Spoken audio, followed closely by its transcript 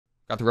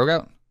Got the rogue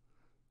out.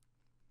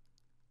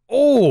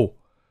 Oh!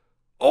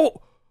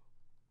 Oh!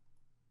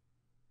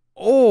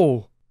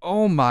 Oh!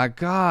 Oh my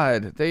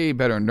god. They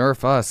better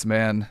nerf us,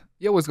 man.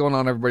 Yo, what's going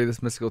on, everybody? This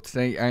is Mysticall.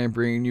 Today I am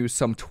bringing you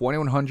some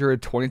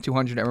 2100,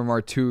 2200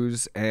 MMR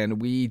 2s, and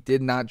we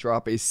did not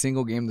drop a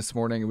single game this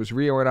morning. It was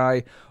Rio and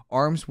I,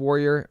 Arms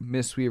Warrior,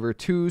 Mistweaver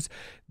 2s.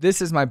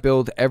 This is my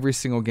build every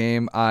single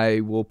game.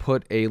 I will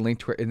put a link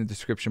to it in the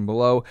description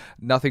below.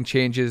 Nothing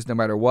changes no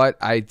matter what.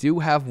 I do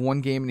have one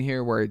game in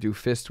here where I do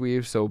fist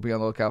weave, so be on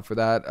the lookout for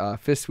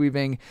that. Fist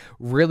weaving,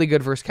 really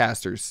good versus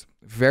casters.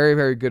 Very,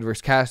 very good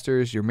versus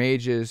casters, your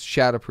mages,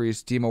 shadow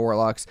priests, demo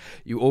warlocks.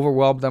 You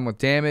overwhelm them with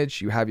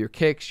damage. You have your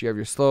kicks, you have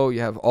your slow,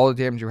 you have all the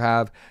damage you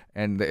have,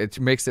 and it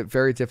makes it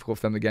very difficult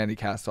for them to get any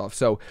cast off.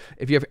 So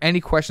if you have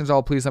any questions at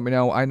all, please let me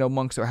know. I know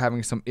monks are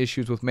having some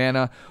issues with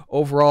mana.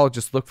 Overall,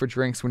 just look for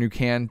drinks when you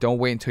can. Don't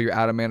wait until you're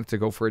out of mana to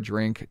go for a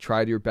drink.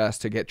 Try your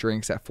best to get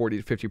drinks at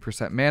 40 to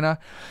 50% mana.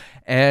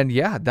 And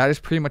yeah, that is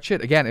pretty much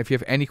it. Again, if you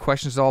have any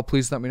questions at all,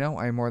 please let me know.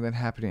 I am more than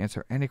happy to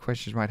answer any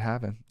questions you might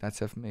have. And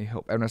that's it for me.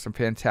 Hope everyone has some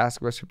fantastic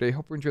rest of your day.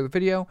 Hope you enjoy the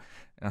video,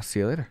 and I'll see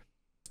you later.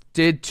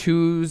 Did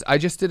twos. I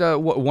just did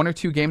one or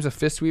two games of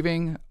fist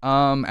weaving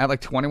at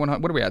like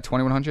 2100. What are we at?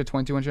 2100,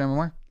 2200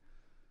 MMR.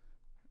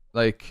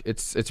 Like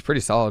it's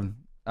pretty solid.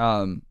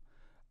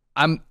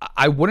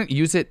 I wouldn't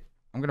use it.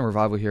 I'm gonna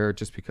revival here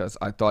just because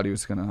I thought he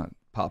was gonna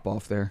pop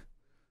off there.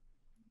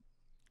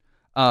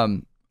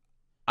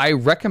 I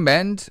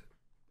recommend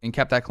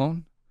incap that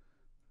clone.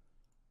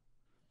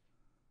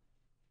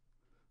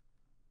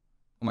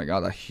 Oh my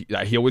god,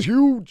 that heal was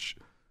huge.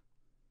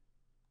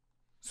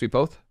 Sweep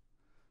both.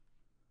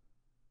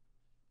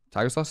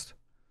 Tiger's Lust.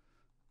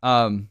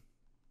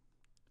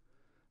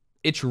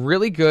 It's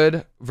really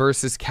good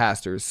versus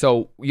casters.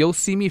 So you'll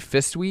see me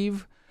fist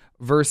weave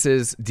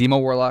versus demo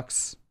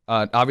warlocks.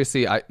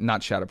 Obviously,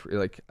 not shadow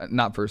like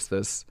not versus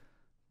this,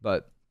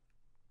 but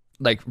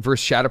like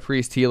versus shadow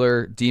priest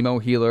healer, demo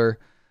healer,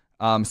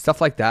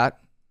 stuff like that.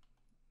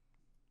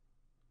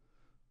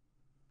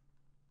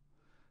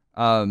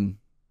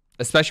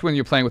 Especially when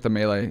you're playing with a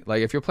melee.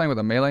 Like if you're playing with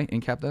a melee,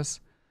 incap this.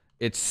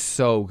 It's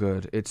so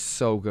good. It's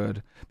so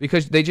good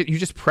because you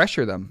just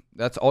pressure them.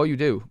 That's all you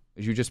do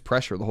is you just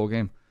pressure the whole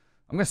game.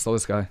 I'm gonna slow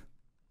this guy.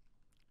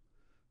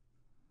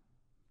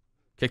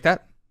 Kick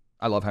that.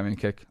 I love having a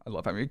kick. I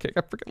love having a kick. I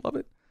freaking love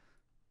it.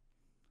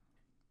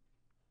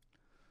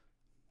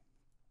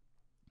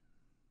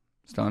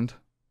 Stunned.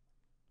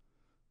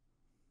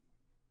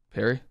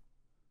 Parry.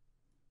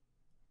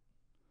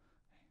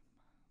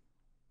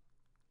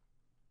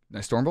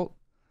 Nice Stormbolt.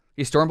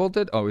 He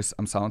Stormbolted. Oh,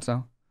 I'm silenced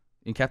now.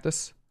 Incap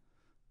this.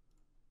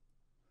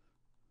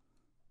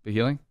 Be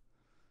healing.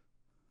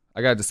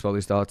 I gotta dispel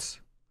these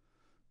dots.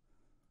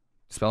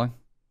 Dispelling.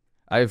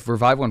 I have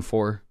revival in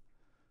 4.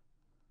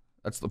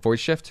 That's the void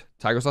shift.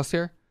 Tiger's Lust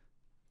here.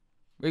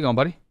 Where you going,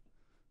 buddy?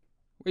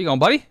 Where you going,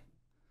 buddy?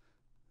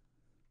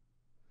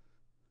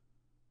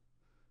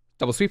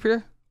 Double sweep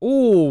here.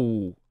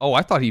 Ooh. Oh,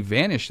 I thought he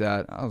vanished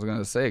that. I was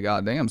gonna say,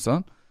 god damn,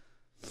 son.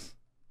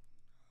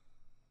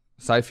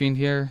 Side fiend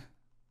here.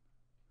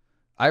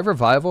 I have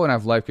revival and I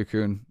have life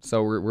cocoon,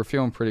 so we're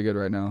feeling pretty good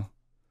right now.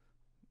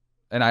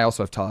 And I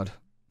also have Todd.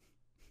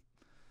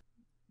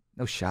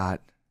 No shot.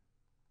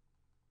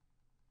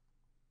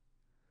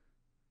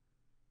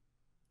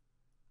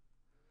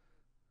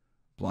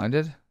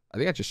 Blinded? I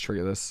think I just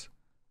triggered this.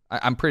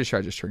 I'm pretty sure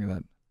I just triggered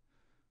that.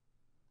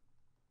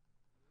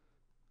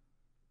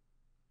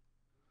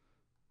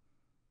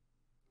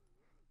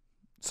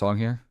 Song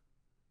here.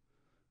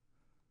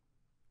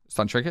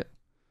 Stun trinket.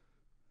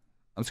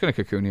 I'm just going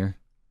to cocoon here.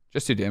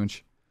 Just 2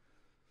 damage.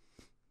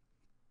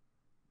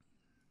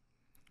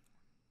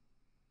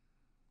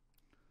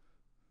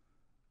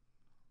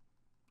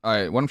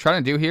 Alright, what I'm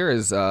trying to do here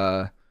is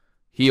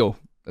heal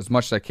as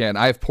much as I can.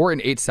 I have port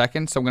in 8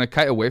 seconds, so I'm going to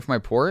kite away from my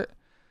port.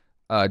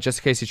 Just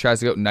in case he tries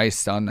to go. Nice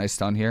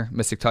stun here.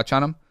 Mystic touch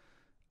on him.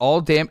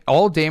 All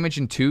damage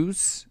in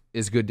 2s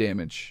is good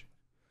damage.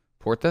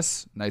 Port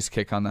this. Nice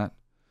kick on that.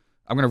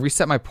 I'm going to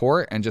reset my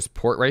port and just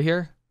port right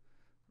here.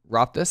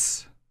 Rop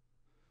this.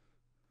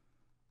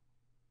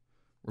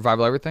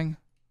 Revival everything.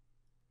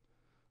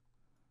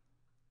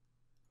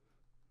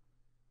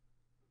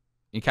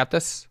 You cap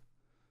this.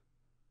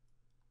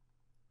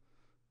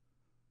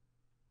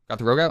 Got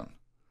the rogue out.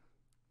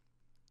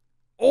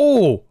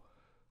 Oh!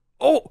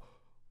 Oh!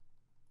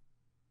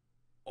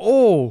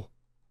 Oh!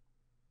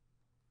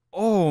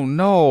 Oh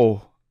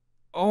no.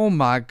 Oh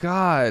my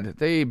god.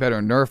 They better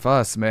nerf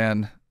us,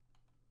 man.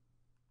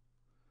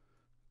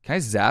 Can I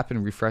zap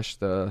and refresh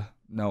the...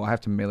 No, I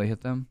have to melee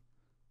hit them.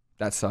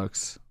 That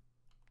sucks.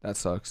 That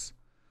sucks.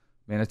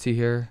 Manatee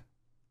here.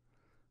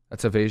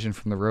 That's evasion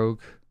from the rogue.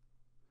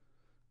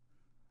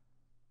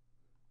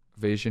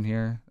 Evasion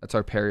here. That's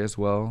our parry as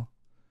well.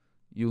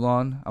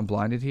 Yulon, I'm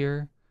blinded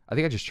here. I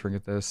think I just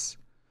triggered this.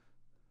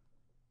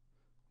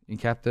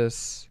 Incap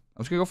this.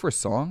 I'm just gonna go for a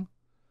song.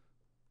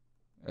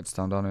 It's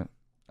stunned on it.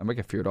 I might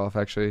get feared off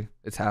actually.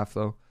 It's half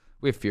though.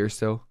 We have fear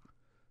still.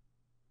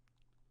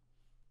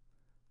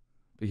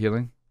 Be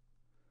healing.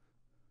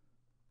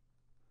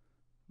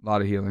 A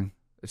lot of healing.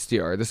 It's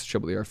DR. This is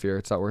triple DR fear.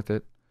 It's not worth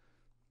it.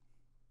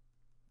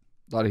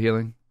 A lot of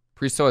healing.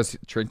 Priest still has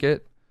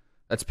trinket.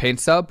 That's pain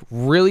sub.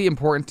 Really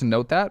important to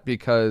note that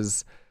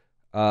because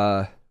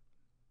they're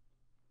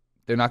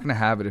not going to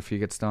have it if he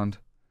gets stunned.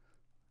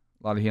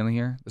 A lot of healing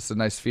here. This is a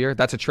nice fear.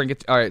 That's a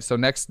trinket. All right, so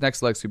next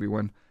leg we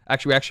win.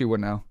 Actually, we actually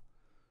win now.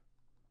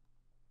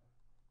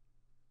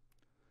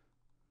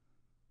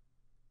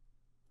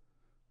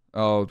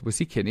 Oh, was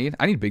he kidneyed?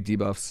 I need big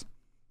debuffs.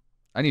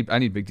 I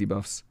need big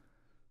debuffs.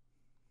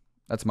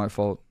 That's my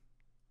fault.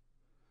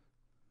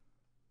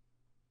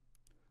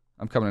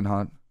 I'm coming in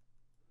hot.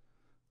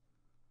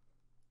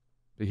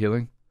 Big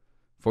healing.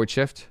 Void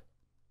shift.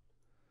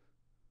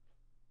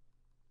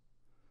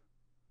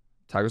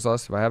 Tiger's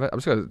Lust, if I have it. I'm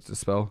just going to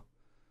dispel.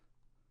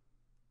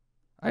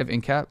 I have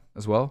Incap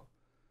as well.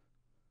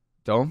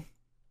 Dome.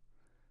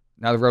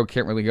 Now the rogue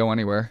can't really go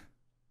anywhere.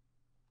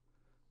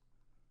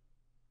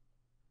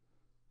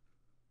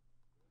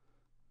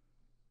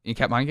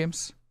 Incap Mind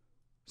Games.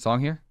 Song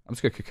here. I'm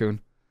just going to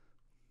Cocoon.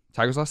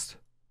 Tiger's Lust.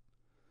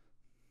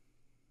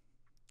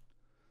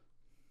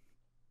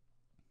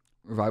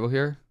 Revival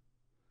here.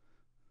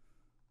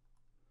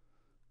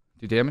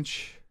 Do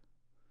damage.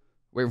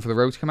 Waiting for the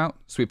rogue to come out.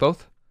 Sweep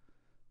both.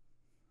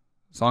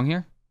 Song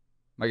here.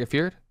 Might get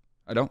feared.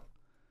 I don't.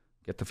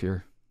 Get the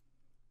fear.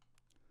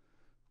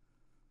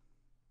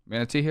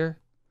 Manatee here.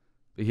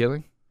 Big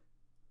healing.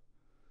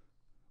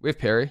 We have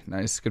parry.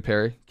 Nice. Good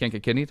parry. Can't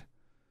get kidneyed.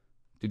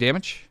 Do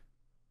damage.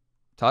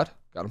 Todd.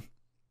 Got him.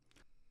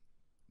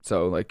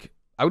 So, like,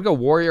 I would go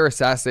Warrior,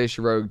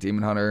 Assassination Rogue,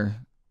 Demon Hunter.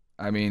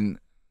 I mean,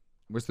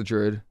 where's the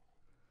Druid?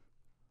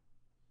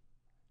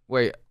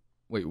 Wait,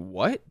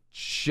 what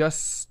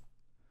just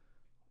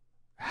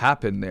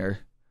happened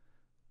there?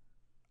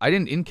 I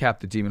didn't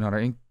incap the Demon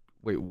Hunter.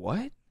 Wait,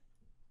 what?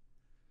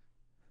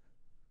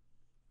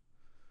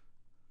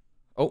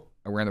 Oh,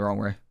 I ran the wrong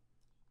way.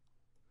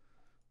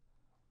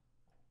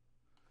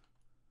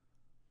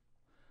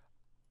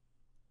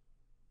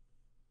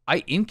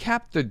 I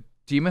incapped the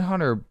Demon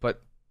Hunter,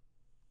 but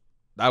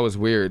that was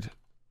weird.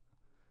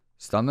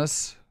 Stun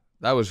this?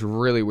 That was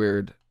really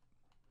weird.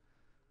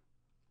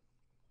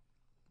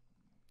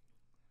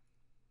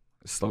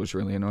 Slow is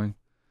really annoying.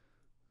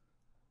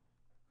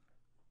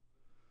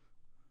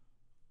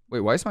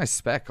 Wait, why is my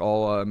spec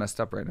all messed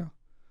up right now?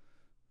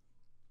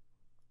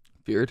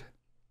 Feared.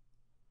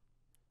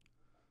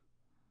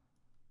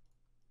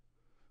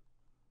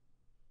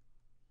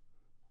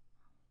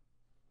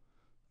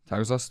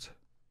 Tiger's Lust.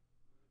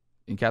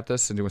 Incap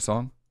this and do a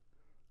song.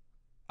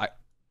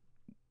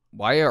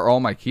 Why are all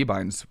my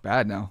keybinds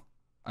bad now?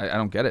 I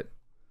don't get it.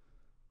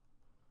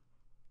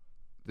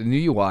 The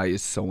new UI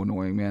is so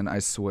annoying, man. I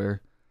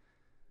swear.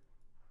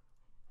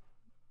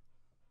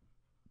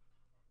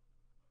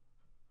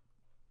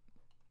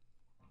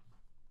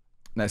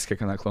 Nice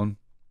kick on that clone.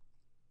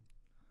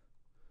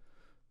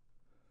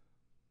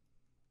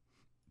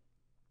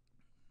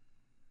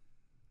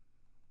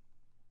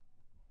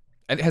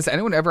 And has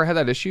anyone ever had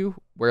that issue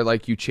where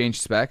like you change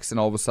specs and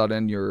all of a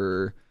sudden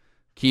your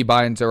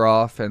keybinds are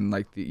off and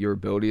like your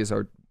abilities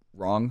are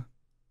wrong?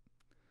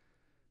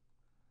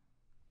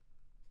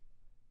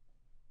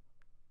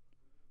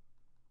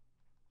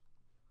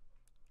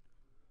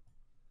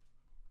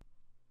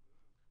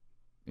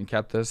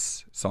 Incap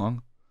this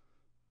song.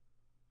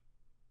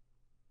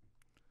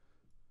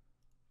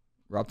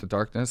 Rob the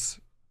darkness.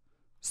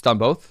 Stun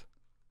both.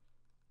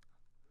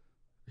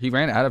 He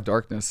ran out of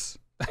darkness.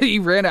 He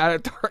ran out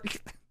of darkness.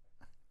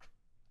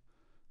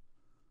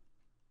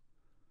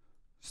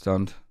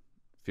 Stunned.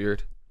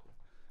 Feared.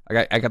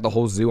 I got the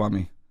whole zoo on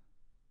me.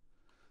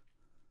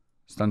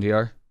 Stun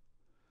DR.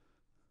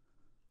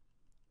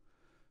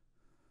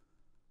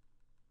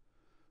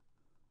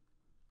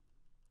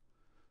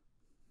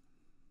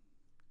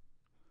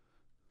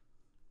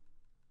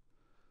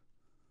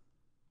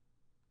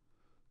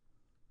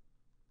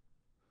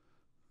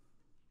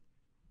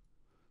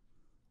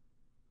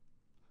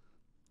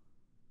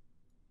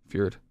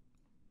 Feared.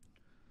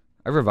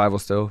 I have revival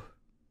still.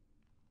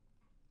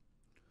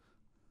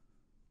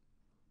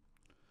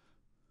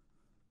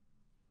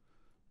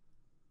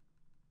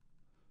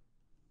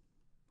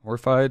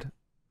 Horrified.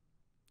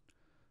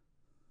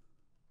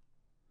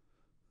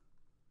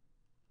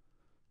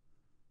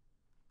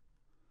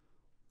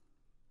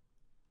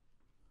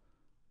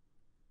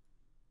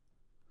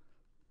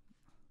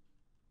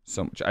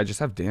 So much. I just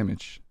have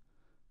damage.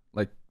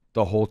 Like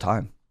the whole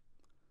time.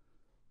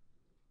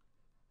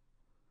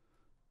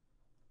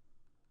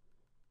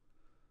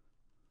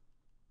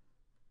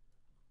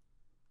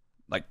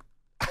 Like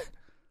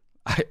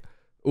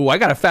I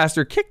got a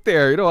faster kick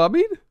there, you know what I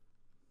mean?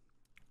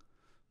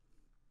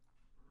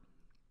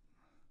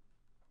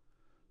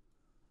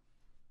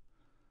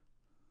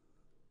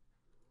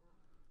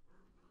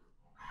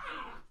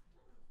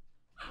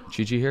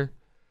 GG here.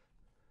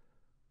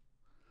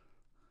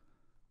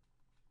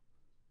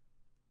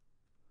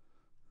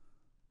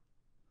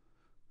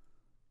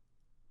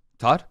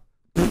 Todd?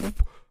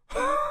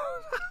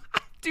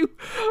 Dude,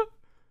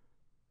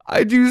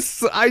 I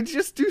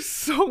just do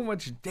so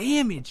much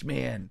damage,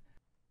 man.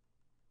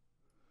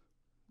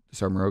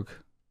 Disarm Rogue.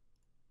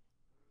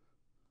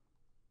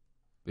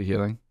 Be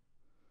healing.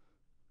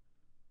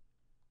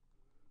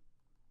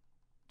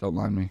 Don't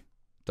line me.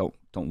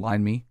 Don't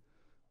line me.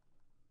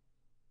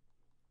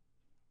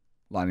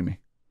 Lining me.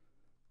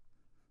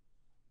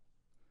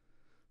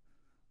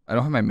 I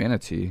don't have my mana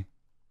tea.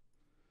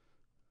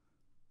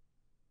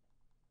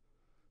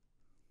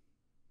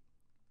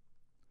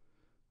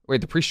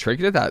 Wait, the priest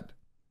trinketed that.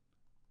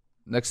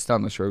 Next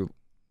time the Shrogue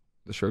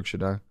should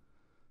die.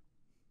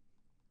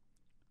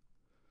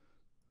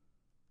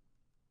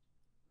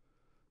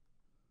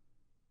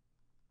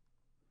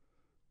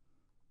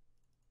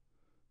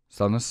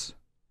 Stunnus.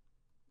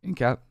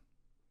 Incap.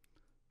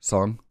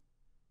 Song.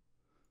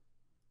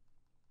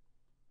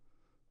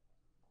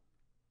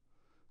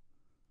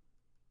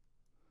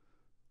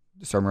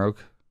 Disarm Rogue.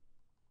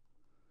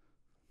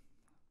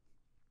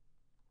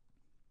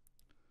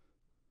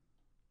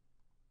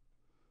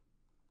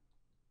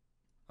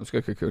 I'm just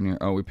gonna cocoon here.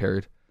 Oh, we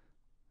parried.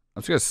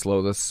 I'm just gonna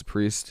slow this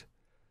priest.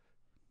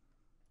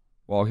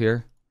 Wall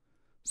here.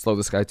 Slow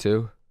this guy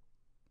too.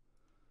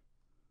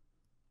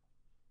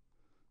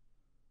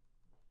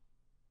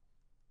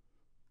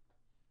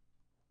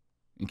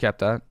 You cap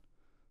that.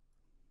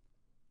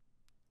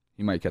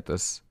 He might get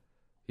this.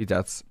 He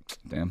deaths.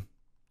 Damn.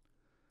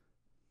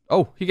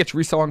 Oh, he gets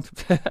resonged.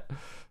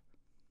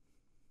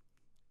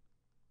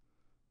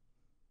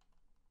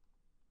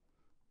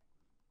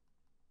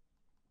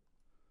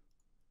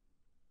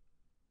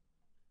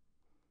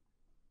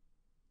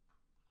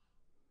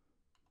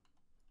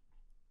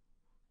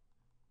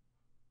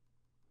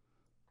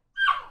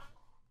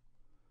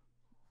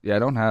 Yeah, I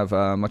don't have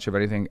much of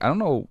anything. I don't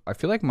know. I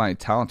feel like my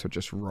talents are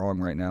just wrong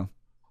right now.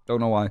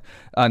 Don't know why.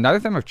 Neither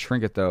of them have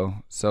Trinket, though.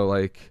 So,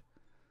 like,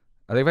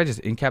 I think if I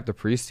just incap the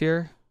priest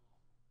here,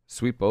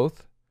 sweep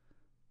both,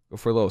 go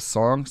for a little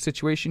song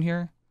situation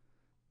here.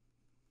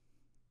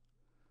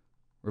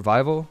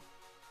 Revival.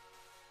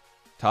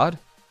 Todd?